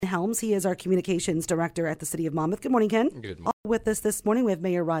Helms. He is our communications director at the City of Monmouth. Good morning, Ken. Good morning. With us this morning, we have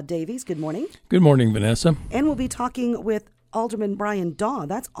Mayor Rod Davies. Good morning. Good morning, Vanessa. And we'll be talking with Alderman Brian Daw.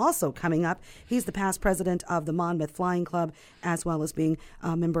 That's also coming up. He's the past president of the Monmouth Flying Club, as well as being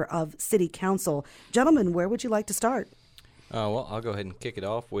a member of City Council. Gentlemen, where would you like to start? Well, I'll go ahead and kick it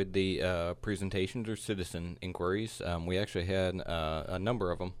off with the presentations or citizen inquiries. We actually had a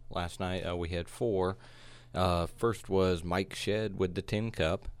number of them last night. We had 4. First was Mike Shedd with the Tin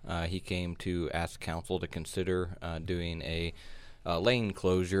Cup. He came to ask council to consider doing a lane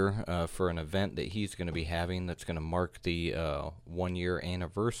closure for an event that he's going to be having that's going to mark the 1-year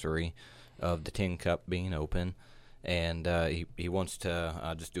anniversary of the Tin Cup being open. And he wants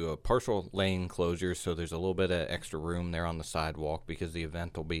to just do a partial lane closure, so there's a little bit of extra room there on the sidewalk because the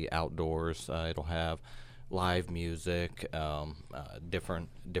event will be outdoors. It'll have live music,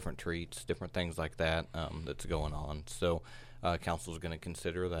 different treats, different things like that that's going on. So council's going to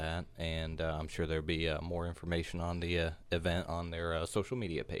consider that, and I'm sure there'll be more information on the event on their social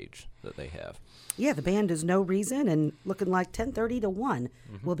media page that they have. Yeah, the band is No Reason, and looking like 10:30 to 1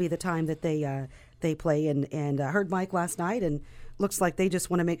 will be the time that they play. And heard Mike last night, and looks like they just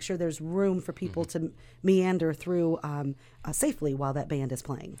want to make sure there's room for people to meander through safely while that band is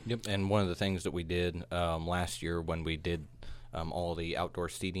playing. Yep, and one of the things that we did last year when we did all the outdoor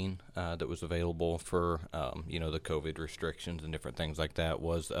seating that was available for, the COVID restrictions and different things like that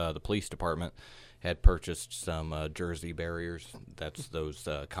was the police department had purchased some jersey barriers. That's those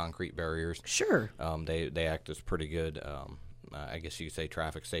concrete barriers. Sure. They act as pretty good, I guess you could say,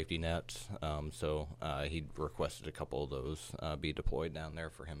 traffic safety nets. So he requested a couple of those be deployed down there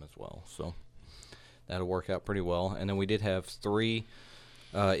for him as well. So that'll work out pretty well. And then we did have 3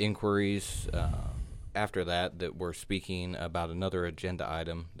 inquiries after that were speaking about another agenda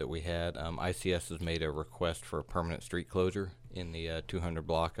item that we had. ICS has made a request for a permanent street closure in the 200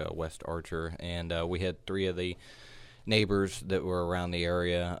 block West Archer, and we had 3 of the neighbors that were around the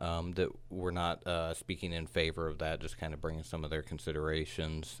area that were not speaking in favor of that, just kind of bringing some of their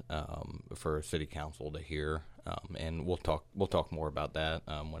considerations for City Council to hear, and we'll talk more about that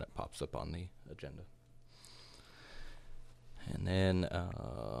when it pops up on the agenda. And then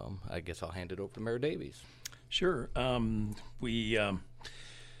I guess I'll hand it over to Mayor Davies. Sure. We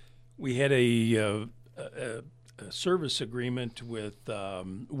had a service agreement with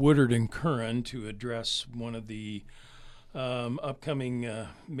Woodard and Curran to address one of the upcoming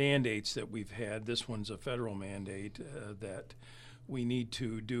mandates that we've had. This one's a federal mandate that we need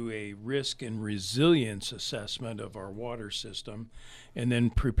to do a risk and resilience assessment of our water system and then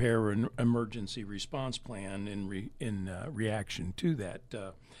prepare an emergency response plan in reaction to that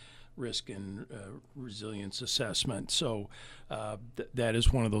risk and resilience assessment. So that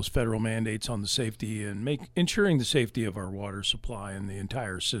is one of those federal mandates on the safety and ensuring the safety of our water supply and the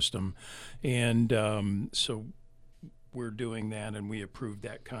entire system. And so we're doing that, and we approved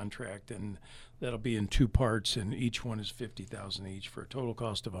that contract, and that'll be in 2 parts, and each one is $50,000 each for a total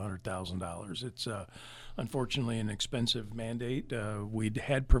cost of $100,000. It's unfortunately an expensive mandate. We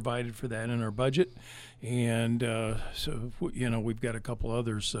had provided for that in our budget, and so we've got a couple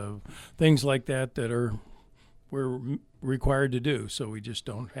others things like that we're required to do. So we just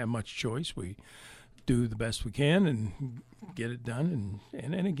don't have much choice. We do the best we can and get it done,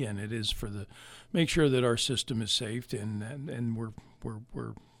 and again, it is for the make sure that our system is safe, and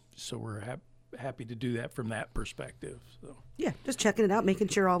we're happy to do that from that perspective. So yeah, just checking it out, making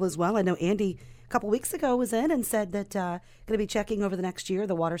sure all is well. I know Andy a couple weeks ago was in and said that going to be checking over the next year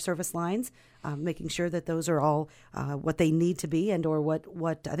the water service lines, making sure that those are all what they need to be, and or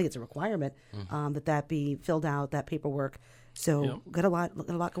what I think it's a requirement that be filled out, that paperwork. So got a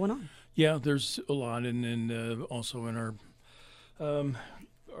lot going on. Yeah, there's a lot, and then also in our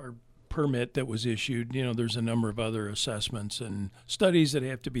permit that was issued, there's a number of other assessments and studies that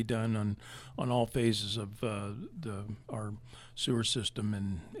have to be done on all phases of our sewer system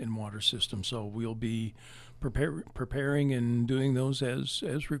and water system. So we'll be preparing and doing those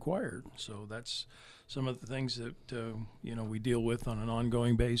as required. So that's some of the things that we deal with on an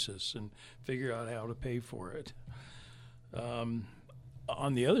ongoing basis and figure out how to pay for it.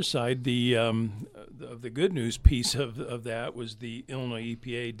 On the other side, the good news piece of that was the Illinois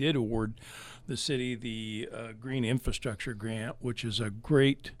EPA did award the city the Green Infrastructure Grant, which is a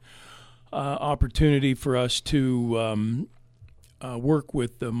great opportunity for us to work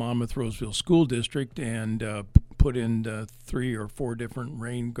with the Monmouth-Roseville School District and put in 3 or 4 different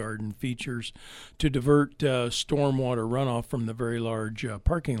rain garden features to divert stormwater runoff from the very large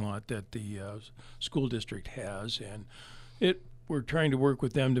parking lot that the school district has. And it we're trying to work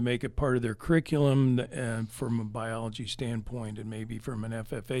with them to make it part of their curriculum from a biology standpoint and maybe from an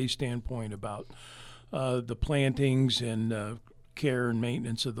FFA standpoint about the plantings and care and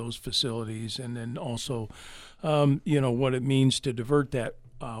maintenance of those facilities, and then also, what it means to divert that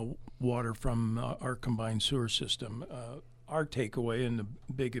water from our combined sewer system. Our takeaway and the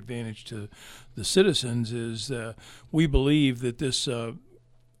big advantage to the citizens is we believe that this,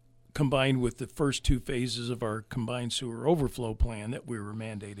 combined with the first two phases of our combined sewer overflow plan that we were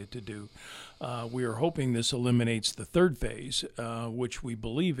mandated to do, we are hoping this eliminates the third phase, which we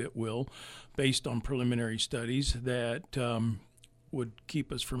believe it will, based on preliminary studies that would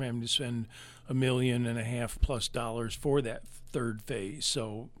keep us from having to spend $1.5 million plus for that third phase.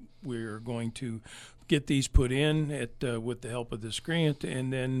 So we're going to get these put in with the help of this grant,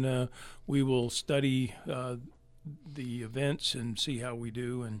 and then we will study the events and see how we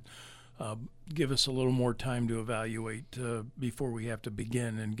do, and give us a little more time to evaluate before we have to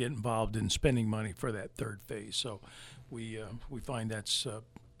begin and get involved in spending money for that third phase. So we find that's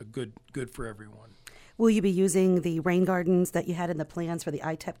good for everyone. Will you be using the rain gardens that you had in the plans for the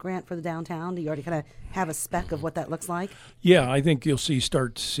ITEP grant for the downtown? Do you already kind of have a spec of what that looks like? Yeah, I think you'll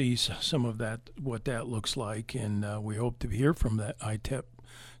start to see some of that, what that looks like, and we hope to hear from that ITEP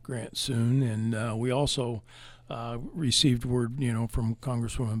grant soon. And we also received word, from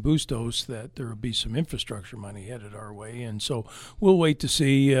Congresswoman Bustos that there will be some infrastructure money headed our way, and so we'll wait to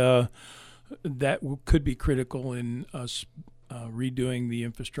see. That could be critical in us redoing the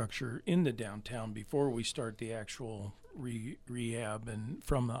infrastructure in the downtown before we start the actual rehab and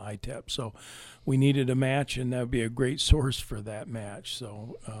from the ITEP. So we needed a match, and that would be a great source for that match.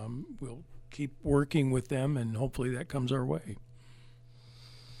 So we'll keep working with them, and hopefully that comes our way.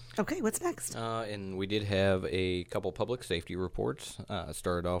 Okay, what's next? And we did have a couple public safety reports.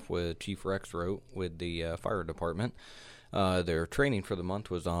 Started off with Chief Rex Rote with the fire department. Their training for the month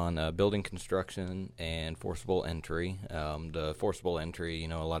was on building construction and forcible entry. The forcible entry,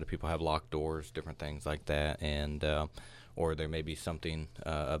 a lot of people have locked doors, different things like that, and or there may be something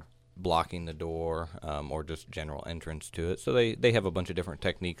blocking the door or just general entrance to it. So they have a bunch of different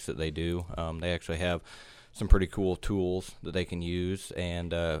techniques that they do. They actually have some pretty cool tools that they can use,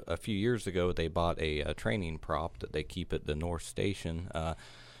 and a few years ago they bought a training prop that they keep at the North Station.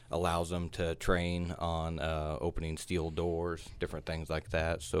 Allows them to train on opening steel doors, different things like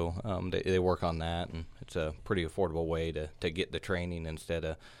that. So they work on that, and it's a pretty affordable way to get the training instead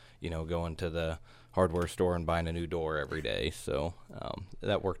of, going to the hardware store and buying a new door every day. So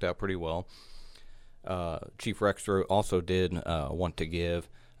that worked out pretty well. Chief Rexroth also did want to give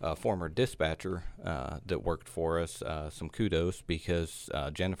a former dispatcher that worked for us some kudos, because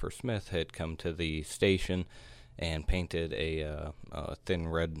Jennifer Smith had come to the station and painted a thin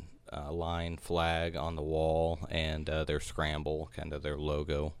red line flag on the wall, and their scramble, kind of their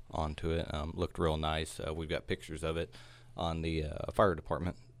logo onto it. Looked real nice. We've got pictures of it on the fire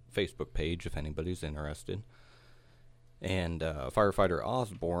department Facebook page if anybody's interested. And firefighter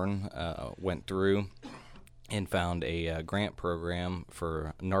Osborne went through and found a grant program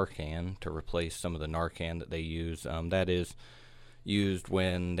for Narcan to replace some of the Narcan that they use. That is used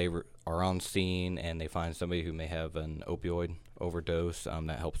when they are on scene and they find somebody who may have an opioid overdose.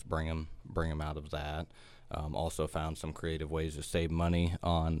 That helps bring them out of that. Also found some creative ways to save money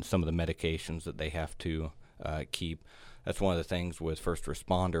on some of the medications that they have to keep. That's one of the things with first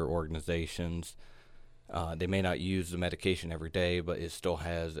responder organizations. They may not use the medication every day, but it still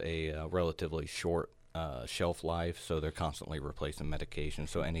has a relatively short shelf life, so they're constantly replacing medication.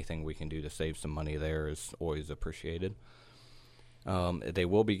 So anything we can do to save some money there is always appreciated. They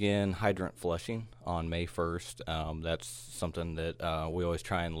will begin hydrant flushing on May 1st. That's something that we always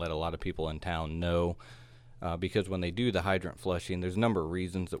try and let a lot of people in town know, because when they do the hydrant flushing, there's a number of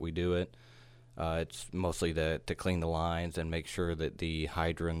reasons that we do it. It's mostly to clean the lines and make sure that the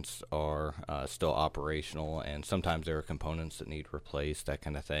hydrants are still operational, and sometimes there are components that need replaced, that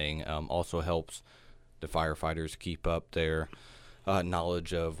kind of thing. Also helps the firefighters keep up their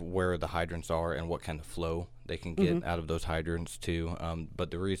knowledge of where the hydrants are and what kind of flow they can get out of those hydrants too.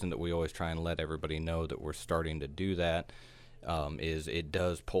 But the reason that we always try and let everybody know that we're starting to do that is it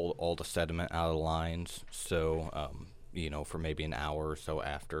does pull all the sediment out of the lines. So, for maybe an hour or so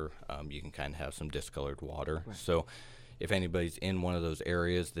after, you can kind of have some discolored water. Right. So if anybody's in one of those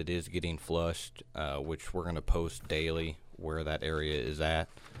areas that is getting flushed, which we're going to post daily where that area is at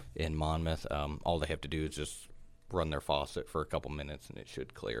in Monmouth, all they have to do is just run their faucet for a couple minutes and it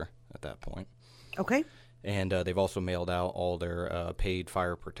should clear at that point. Okay. And they've also mailed out all their paid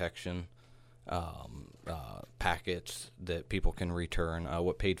fire protection packets that people can return.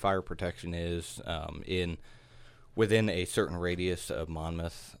 What paid fire protection is, within a certain radius of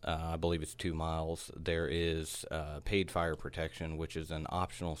Monmouth, I believe it's 2 miles, there is paid fire protection, which is an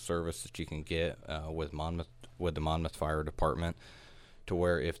optional service that you can get with the Monmouth Fire Department, to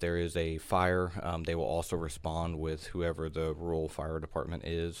where if there is a fire, they will also respond with whoever the rural fire department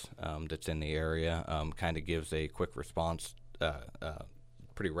is that's in the area. Kind of gives a quick response,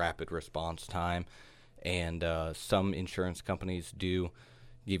 pretty rapid response time, and some insurance companies do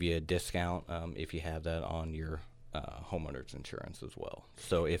give you a discount if you have that on your homeowner's insurance as well.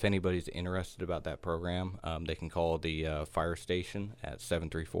 So if anybody's interested about that program, they can call the fire station at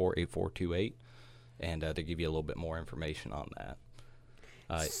 734-8428, and they give you a little bit more information on that.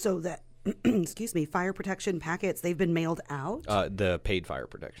 So that, excuse me, fire protection packets, they've been mailed out? The paid fire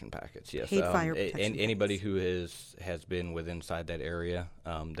protection packets, yes. Paid fire protection and anybody who has been inside that area,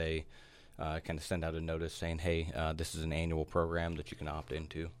 they kind of send out a notice saying, hey, this is an annual program that you can opt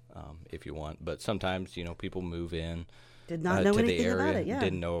into if you want. But sometimes, people move in. Did not know to anything the area, about it, yeah.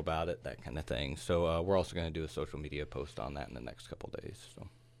 Didn't know about it, that kind of thing. So we're also going to do a social media post on that in the next couple of days. So.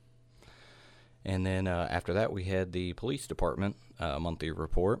 And then after that, we had the police department monthly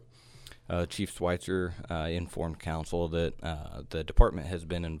report. Chief Schweitzer informed council that the department has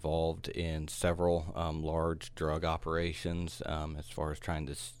been involved in several large drug operations as far as trying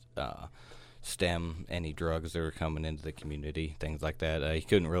to stem any drugs that are coming into the community, things like that. He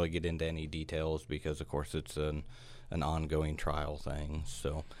couldn't really get into any details because, of course, it's an ongoing trial thing.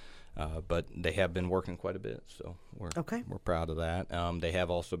 So. But they have been working quite a bit, so we're proud of that. They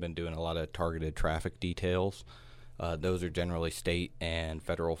have also been doing a lot of targeted traffic details. Those are generally state and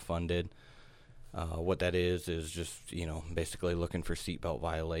federal funded. What that is just basically looking for seatbelt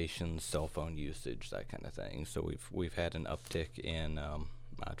violations, cell phone usage, that kind of thing. So we've had an uptick in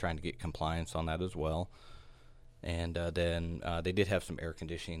trying to get compliance on that as well. And then they did have some air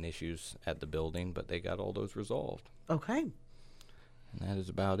conditioning issues at the building, but they got all those resolved. Okay. And that is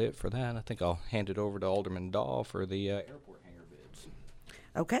about it for that. I think I'll hand it over to Alderman Dahl for the airport hangar bids.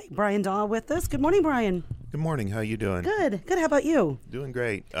 Okay, Brian Dahl with us. Good morning, Brian. Good morning. How you doing? Good. How about you? Doing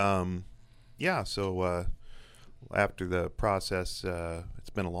great. So after the process, it's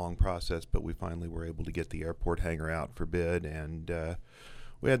been a long process, but we finally were able to get the airport hangar out for bid, and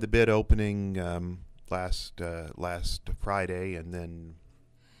we had the bid opening last Friday, and then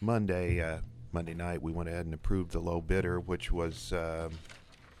Monday night, we went ahead and approved the low bidder, which was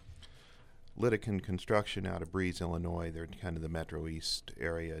Litican Construction out of Breeze, Illinois. They're kind of the Metro East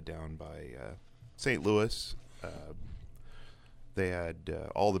area down by St. Louis. They had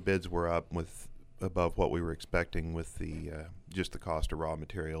all the bids were up with above what we were expecting. With the just the cost of raw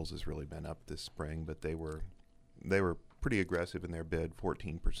materials has really been up this spring, but they were pretty aggressive in their bid,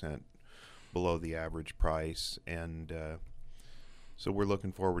 14% below the average price, and so we're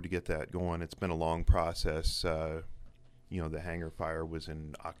looking forward to get that going. It's been a long process. The hangar fire was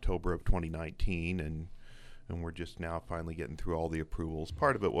in October of 2019, and we're just now finally getting through all the approvals.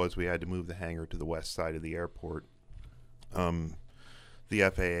 Part of it was we had to move the hangar to the west side of the airport. The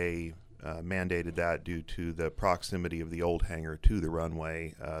FAA mandated that due to the proximity of the old hangar to the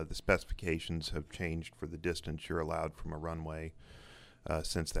runway. The specifications have changed for the distance you're allowed from a runway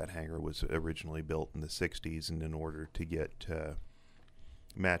since that hangar was originally built in the 60s, and in order to get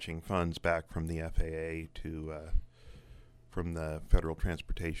matching funds back from the FAA to from the Federal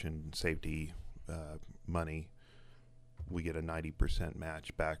Transportation Safety money, we get a 90%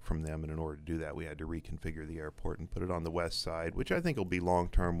 match back from them, and in order to do that, we had to reconfigure the airport and put it on the west side, which I think will be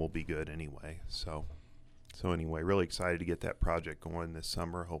long-term, will be good anyway. So anyway, really excited to get that project going this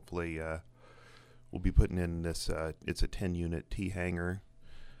summer. Hopefully we'll be putting in this, it's a 10-unit T-hangar.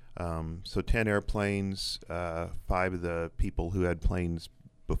 So 10 airplanes, 5 of the people who had planes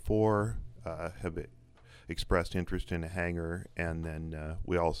before have expressed interest in a hangar, and then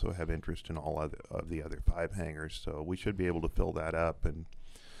we also have interest in all of the other 5 hangars. So we should be able to fill that up, and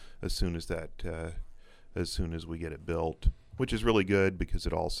as soon as we get it built, which is really good because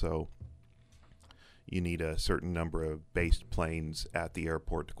it also, you need a certain number of based planes at the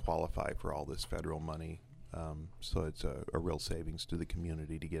airport to qualify for all this federal money. So it's a real savings to the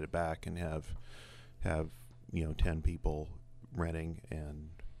community to get it back and have 10 people renting,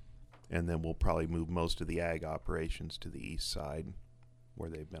 and then we'll probably move most of the ag operations to the east side where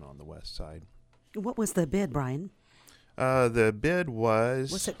they've been on the west side. What was the bid, Brian? The bid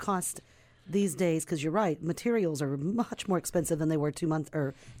was... What's it cost these days? Because you're right, materials are much more expensive than they were 2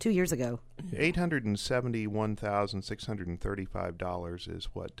 years ago. $871,635 is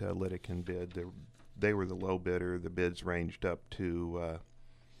what Litican bid. They were the low bidder. The bids ranged up to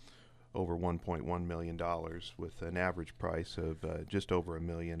over $1.1 million with an average price of just over $1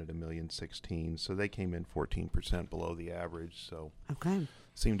 million at $1,016,000. So they came in 14% below the average. So Okay.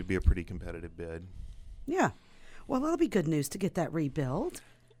 seemed to be a pretty competitive bid. Yeah. Well, that'll be good news to get that rebuilt.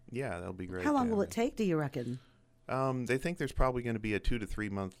 Yeah, that'll be great. How long to will have it take, do you reckon? They think there's probably going to be a 2 to 3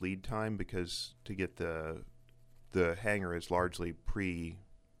 month lead time because to get the hangar is largely pre-made.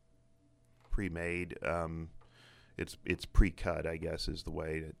 It's pre-cut, I guess, is the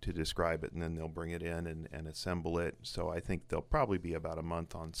way to describe it, and then they'll bring it in and assemble it. So I think they'll probably be about a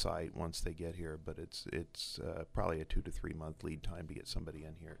month on site once they get here, but it's probably a 2 to 3 month lead time to get somebody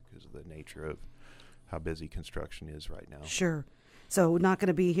in here because of the nature of how busy construction is right now. Sure. So not going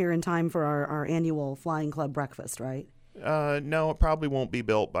to be here in time for our annual Flying Club breakfast, right? No, it probably won't be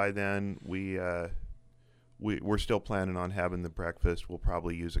built by then. We're still planning on having the breakfast. We'll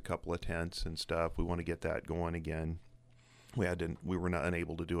probably use a couple of tents and stuff. We want to get that going again. We were not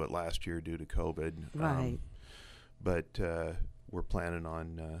unable to do it last year due to COVID. Right. But we're planning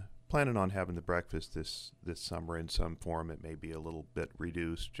on having the breakfast this summer in some form. It may be a little bit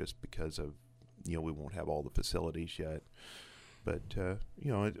reduced just because of we won't have all the facilities yet. But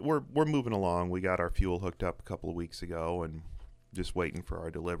we're moving along. We got our fuel hooked up a couple of weeks ago and just waiting for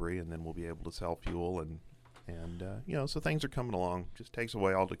our delivery, and then we'll be able to sell fuel and so things are coming along. Just takes a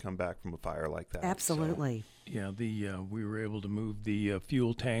while to come back from a fire like that. Absolutely. So. Yeah, we were able to move the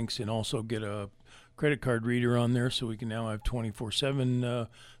fuel tanks and also get a credit card reader on there, so we can now have 24/7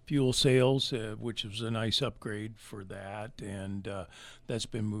 fuel sales, which is a nice upgrade for that. And that's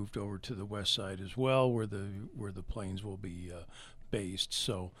been moved over to the west side as well, where the planes will be based.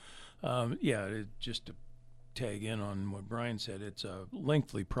 So, just to tag in on what Brian said, it's a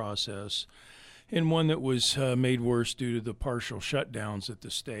lengthy process. And one that was made worse due to the partial shutdowns at the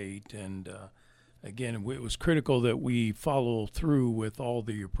state. And again, it was critical that we follow through with all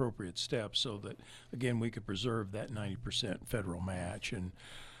the appropriate steps so that, again, we could preserve that 90% federal match. And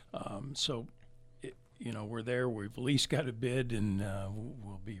we're there. We've at least got a bid, and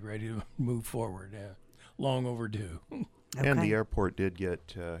we'll be ready to move forward. Long overdue. Okay. And the airport did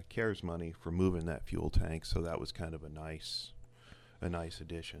get CARES money for moving that fuel tank, so that was kind of a nice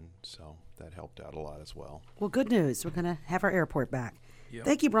addition. So that helped out a lot as well. Well, good news. We're going to have our airport back. Yep.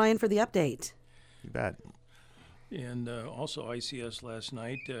 Thank you, Brian, for the update. You bet. And also ICS last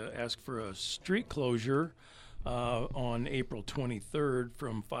night asked for a street closure on April 23rd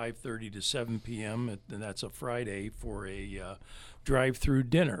from 5:30 to 7 p.m. And that's a Friday for a drive-through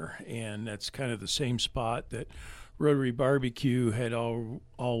dinner. And that's kind of the same spot that Rotary Barbecue had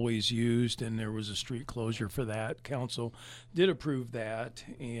always used, and there was a street closure for that. Council did approve that,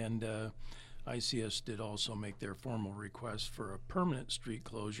 and ICS did also make their formal request for a permanent street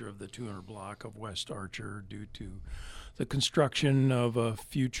closure of the 200 block of West Archer due to the construction of a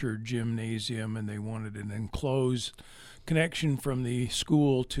future gymnasium, and they wanted an enclosed connection from the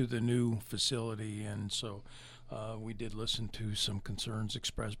school to the new facility. And so we did listen to some concerns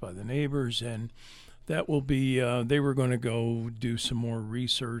expressed by the neighbors, and that will be, they were going to go do some more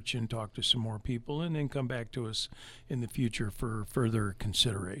research and talk to some more people and then come back to us in the future for further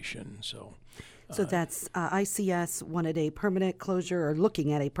consideration. So that's ICS wanted a permanent closure, or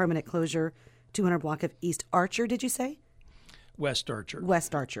looking at a permanent closure, 200 block of East Archer, did you say? West Archer.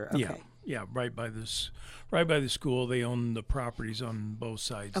 West Archer, okay. Yeah, right by the school. They own the properties on both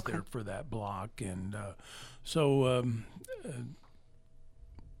sides there for that block. And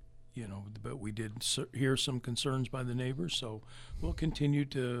but we did hear some concerns by the neighbors, so we'll continue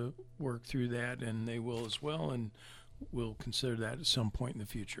to work through that, and they will as well, and we'll consider that at some point in the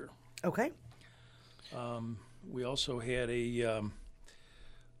future. Okay. We also had I'll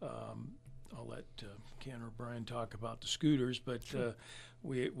let Ken or Brian talk about the scooters, but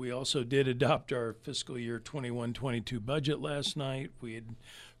we also did adopt our fiscal year 21-22 budget last night. We had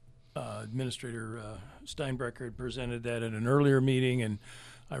Administrator Steinbrecher had presented that at an earlier meeting, and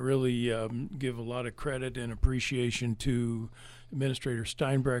I really give a lot of credit and appreciation to Administrator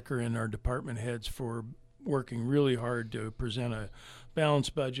Steinbrecher and our department heads for working really hard to present a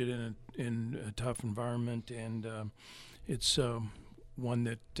balanced budget in a tough environment, and it's one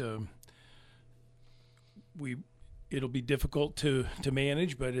that it'll be difficult to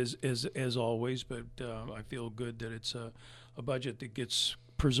manage, but as always. But I feel good that it's a budget that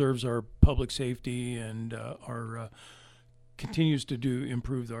preserves our public safety and our continues to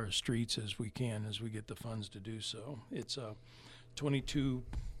improve our streets as we get the funds to do so. It's a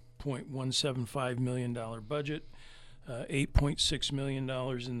 $22.175 million budget. $8.6 million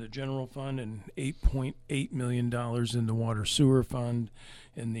in the general fund and $8.8 million in the water sewer fund,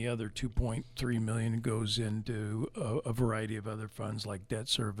 and the other $2.3 million goes into a variety of other funds like debt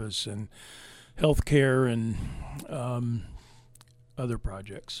service and healthcare and other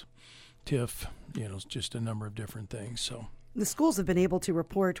projects, TIF, just a number of different things. So the schools have been able to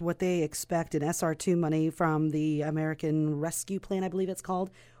report what they expect in SR2 money from the American Rescue Plan, I believe it's called.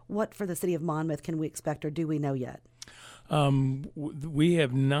 What for the city of Monmouth can we expect, or do we know yet? We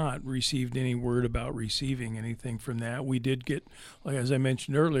have not received any word about receiving anything from that. We did get, like as I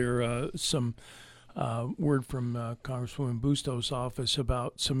mentioned earlier, some word from Congresswoman Bustos' office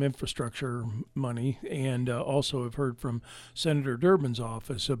about some infrastructure money, and also have heard from Senator Durbin's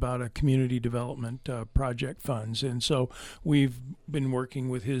office about a community development project funds. And so we've been working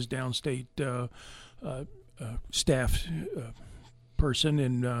with his downstate staff person,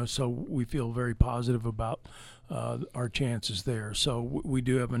 and so we feel very positive about our chances there. So we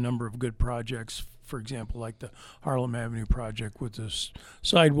do have a number of good projects, for example, like the Harlem Avenue project with the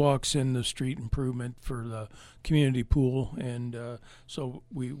sidewalks and the street improvement for the community pool, and so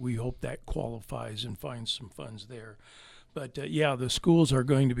we hope that qualifies and finds some funds there. But yeah, the schools are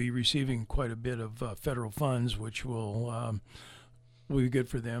going to be receiving quite a bit of federal funds, which will be good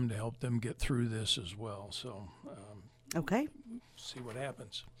for them to help them get through this as well. So okay, see what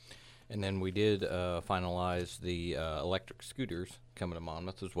happens. And then we did finalize the electric scooters coming to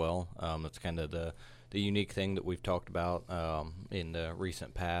Monmouth as well. That's kind of the unique thing that we've talked about in the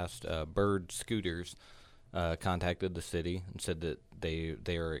recent past. Bird Scooters contacted the city and said that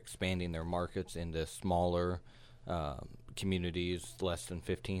they are expanding their markets into smaller communities, less than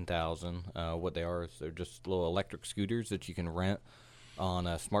 15,000. What they are is they're just little electric scooters that you can rent on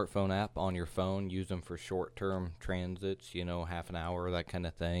a smartphone app on your phone, use them for short-term transits, half an hour, that kind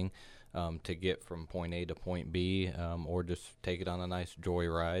of thing. To get from point A to point B, or just take it on a nice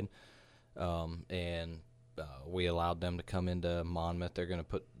joyride. And we allowed them to come into Monmouth. They're going to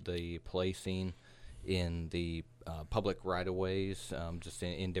put the placing in the public right-of-ways, just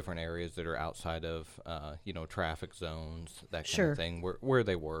in different areas that are outside of, traffic zones, that kind of thing, where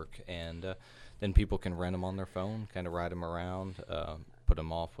they work. And then people can rent them on their phone, kind of ride them around, put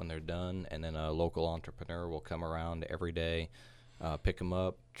them off when they're done, and then a local entrepreneur will come around every day, pick them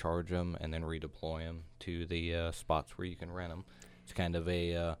up, charge them, and then redeploy them to the spots where you can rent them. It's kind of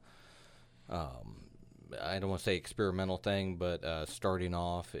a, I don't want to say experimental thing, but starting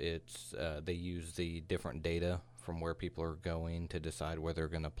off, it's they use the different data from where people are going to decide where they're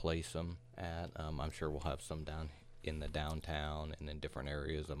going to place them at. I'm sure we'll have some down in the downtown and in different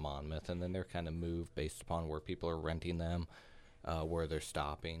areas of Monmouth, and then they're kind of moved based upon where people are renting them, where they're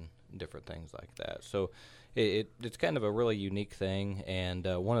stopping, different things like that. So it's kind of a really unique thing, and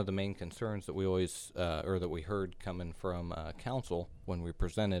one of the main concerns that we always, or that we heard coming from council when we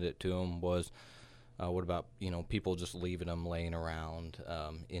presented it to them was, what about, people just leaving them laying around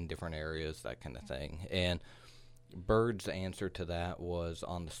in different areas, that kind of thing. And Bird's answer to that was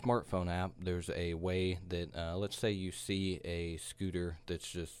on the smartphone app, there's a way that, let's say you see a scooter that's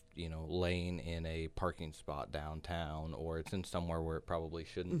just, laying in a parking spot downtown, or it's in somewhere where it probably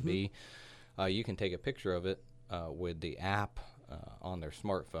shouldn't be. You can take a picture of it with the app on their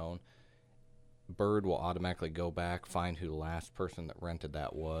smartphone. Bird will automatically go back, find who the last person that rented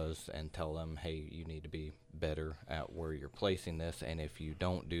that was, and tell them, hey, you need to be better at where you're placing this, and if you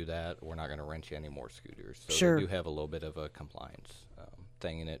don't do that, we're not going to rent you any more scooters. So they do have a little bit of a compliance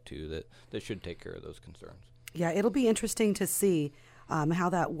thing in it, too, that should take care of those concerns. Yeah, it'll be interesting to see how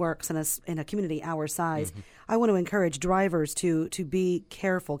that works in a community our size. I want to encourage drivers to be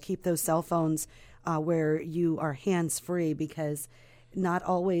careful, keep those cell phones where you are hands-free, because not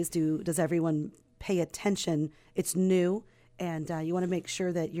always does everyone pay attention. It's new, and you want to make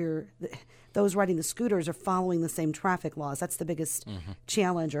sure that those riding the scooters are following the same traffic laws. That's the biggest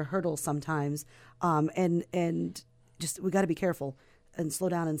challenge or hurdle sometimes. And just we got to be careful and slow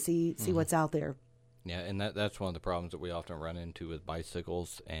down and see what's out there. Yeah, and that's one of the problems that we often run into with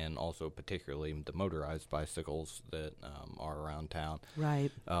bicycles, and also particularly the motorized bicycles that are around town. Right.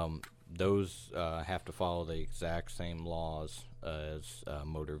 Those have to follow the exact same laws as a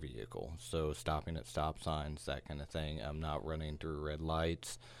motor vehicle. So stopping at stop signs, that kind of thing. Not running through red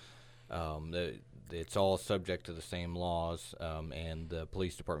lights. It's all subject to the same laws, and the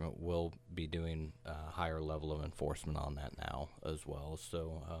police department will be doing a higher level of enforcement on that now as well.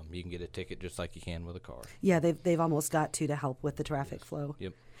 So you can get a ticket just like you can with a car. Yeah, they've almost got to help with the traffic flow.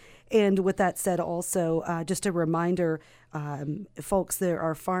 Yep. And with that said, also, just a reminder, folks, there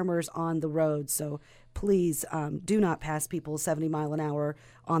are farmers on the road, so please do not pass people 70 mile an hour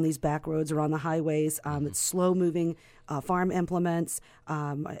on these back roads or on the highways. It's slow-moving farm implements.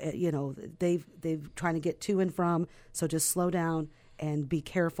 They've trying to get to and from, so just slow down and be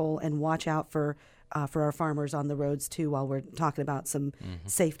careful and watch out for our farmers on the roads, too, while we're talking about some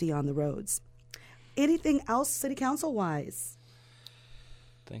safety on the roads. Anything else City Council-wise?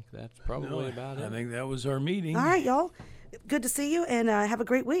 I think that's probably about it. I think that was our meeting. All right, y'all. Good to see you, and have a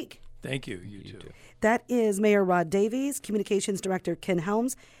great week. Thank you. You too. That is Mayor Rod Davies, Communications Director Ken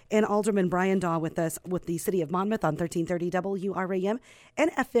Helms, and Alderman Brian Daw with us with the City of Monmouth on 1330 WRAM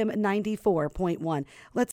and FM 94.1. Let's